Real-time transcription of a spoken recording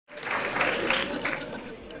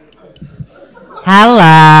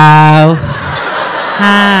Hello.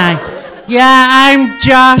 Hi. Yeah, I'm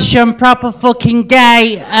Josh. I'm proper fucking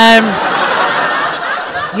gay.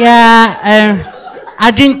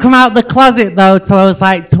 I didn't come out the closet though till I was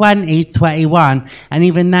like 20, 21. And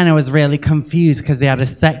even then I was really confused because they had a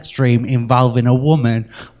sex dream involving a woman.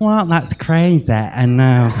 Well, that's crazy. And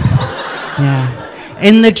yeah.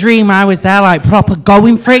 In the dream I was there like proper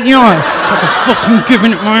going for it, you know, like proper fucking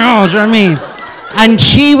giving it my all, do you know what I mean? And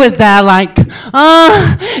she was there like, get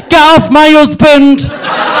off my husband.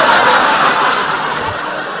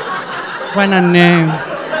 That's when I knew.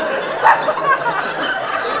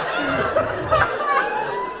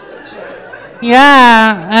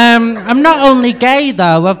 Yeah, I'm not only gay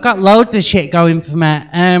though, I've got loads of shit going for me.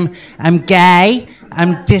 I'm gay,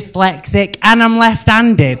 I'm dyslexic, and I'm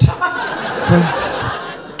left-handed. So,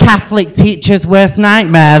 Catholic teacher's worst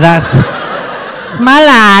nightmare, that's my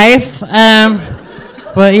life.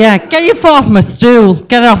 But yeah, get your foot off my stool,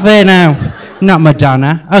 get off here now. Not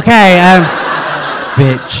Madonna, okay,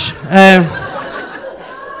 bitch.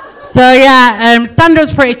 So yeah,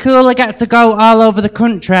 stand-up's pretty cool. I get to go all over the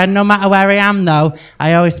country, and no matter where I am though,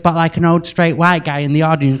 I always spot like an old straight white guy in the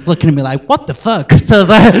audience looking at me like, what the fuck? So I was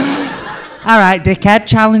like, all right, dickhead,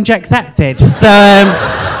 challenge accepted. So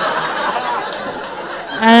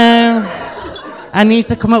I need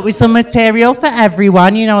to come up with some material for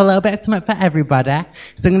everyone, you know, a little bit of something for everybody.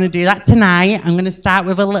 So I'm going to do that tonight. I'm going to start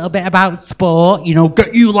with a little bit about sport, you know,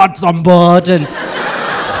 get you lads on board, and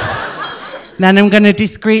then I'm going to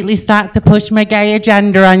discreetly start to push my gay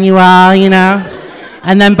agenda on you all, you know.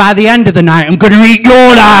 And then by the end of the night, I'm going to eat your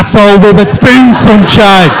arsehole with a spoon,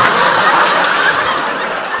 sunshine.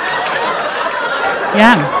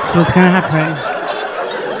 Yeah, that's what's going to happen.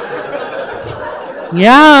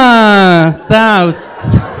 Yeah, so...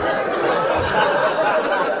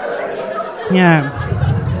 Yeah.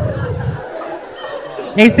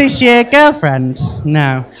 Is this your girlfriend?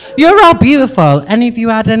 No. You're all beautiful. Any of you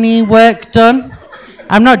had any work done?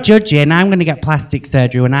 I'm not judging. I'm going to get plastic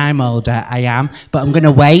surgery when I'm older. I am. But I'm going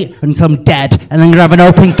to wait until I'm dead and then I'm going to have an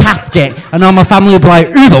open casket and all my family will be like,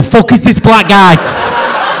 who the fuck is this black guy?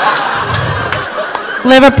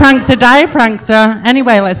 Live a prankster, die a prankster.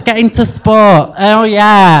 Anyway, let's get into sport. Oh,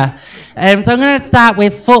 yeah. So I'm going to start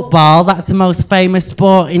with football. That's the most famous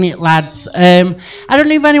sport in it, lads. I don't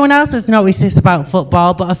know if anyone else has noticed this about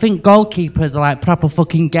football, but I think goalkeepers are like proper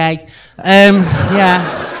fucking gay. Yeah.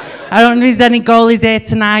 I don't know if there's any goalies here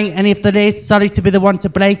tonight, and if there is, sorry to be the one to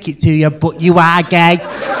break it to you, but you are gay.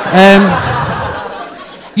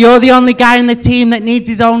 You're the only guy in the team that needs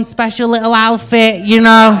his own special little outfit, you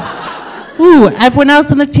know. Ooh, everyone else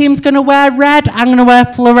on the team's going to wear red. I'm going to wear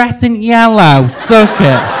fluorescent yellow. Suck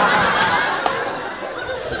it.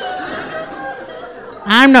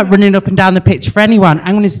 I'm not running up and down the pitch for anyone.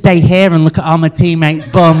 I'm going to stay here and look at all my teammates'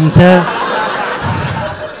 bums.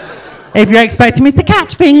 If you're expecting me to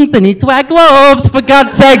catch things, I need to wear gloves. For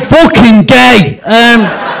God's sake, fucking gay.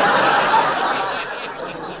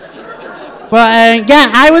 But yeah,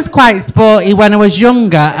 I was quite sporty when I was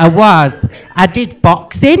younger. I did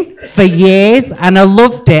boxing for years, and I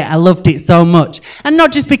loved it. I loved it so much. And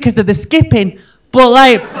not just because of the skipping, but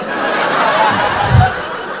like...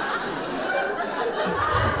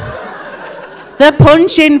 the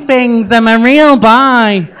punching things, I'm a real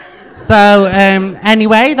boy. So,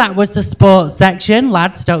 anyway, that was the sports section.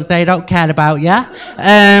 Lads, don't say I don't care about you.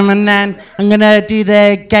 And then I'm going to do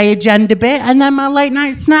the gay agenda bit, and then my late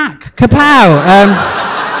night snack. Kapow.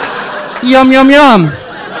 Yum, yum, yum.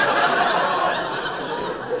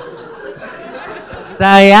 So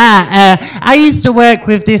yeah, I used to work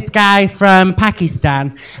with this guy from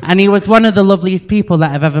Pakistan, and he was one of the loveliest people that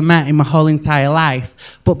I've ever met in my whole entire life.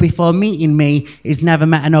 But before meeting me, he's never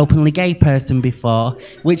met an openly gay person before,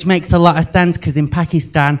 which makes a lot of sense because in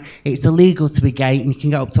Pakistan, it's illegal to be gay and you can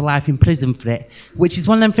get up to life in prison for it, which is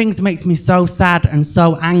one of them things that makes me so sad and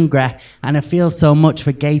so angry, and I feel so much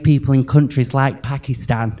for gay people in countries like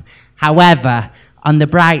Pakistan. However, on the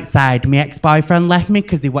bright side, my ex-boyfriend left me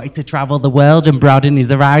because he wanted to travel the world and broaden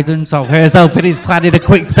his horizon, so here's hoping he's planning a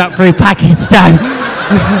quick stop through Pakistan.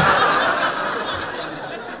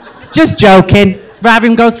 Just joking. Rather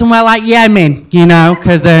him go somewhere like Yemen, you know,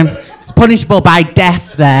 because it's punishable by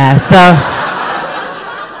death there, so...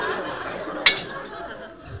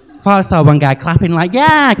 Thought I saw one guy clapping like,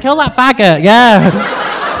 yeah, kill that faggot, yeah.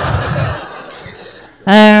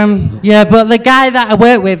 Yeah, but the guy that I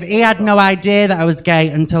worked with, he had no idea that I was gay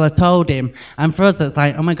until I told him. And for us, it's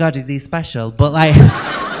like, oh my God, is he special? But like,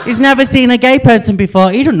 he's never seen a gay person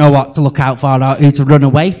before. He don't know what to look out for or who to run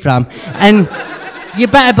away from. And You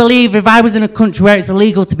better believe if I was in a country where it's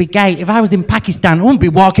illegal to be gay, if I was in Pakistan, I wouldn't be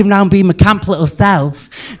walking around being my camp little self.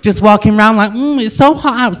 Just walking around like, it's so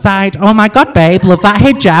hot outside. Oh my God, babe, love that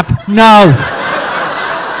hijab. No.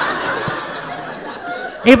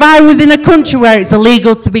 If I was in a country where it's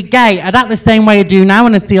illegal to be gay, I'd act the same way I do now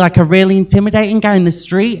when I see like a really intimidating guy in the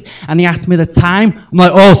street and he asks me the time. I'm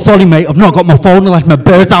like, oh, sorry, mate, I've not got my phone. I left my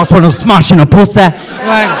bird's house when I was smashing a pussy.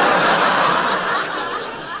 Like,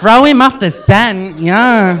 throw him off the scent,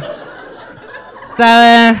 yeah. So,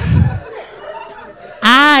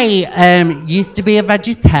 I used to be a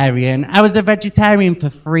vegetarian. I was a vegetarian for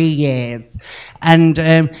 3 years. And,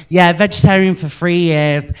 vegetarian for 3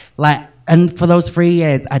 years. And for those 3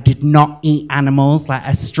 years, I did not eat animals. Like,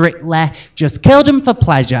 I strictly just killed them for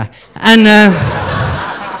pleasure. And,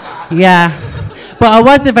 yeah. But I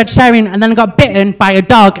was a vegetarian, and then I got bitten by a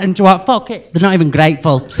dog, and you know what? Fuck it. They're not even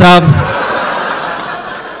grateful. So,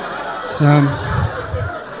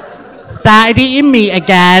 started eating meat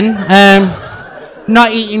again.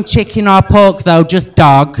 Not eating chicken or pork, though, just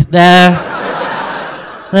dog.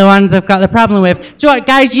 The ones I've got the problem with. Do you know what,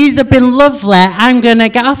 guys? Yous have been lovely. I'm going to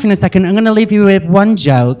get off in a second. I'm going to leave you with one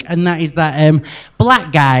joke, and that is that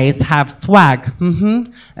black guys have swag.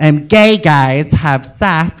 Gay guys have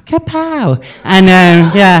sass. Kapow.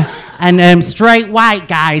 And straight white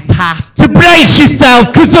guys have to brace yourself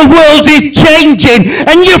because the world is changing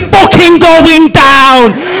and you're fucking going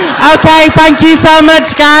down. Okay, thank you so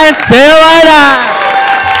much, guys. See you later.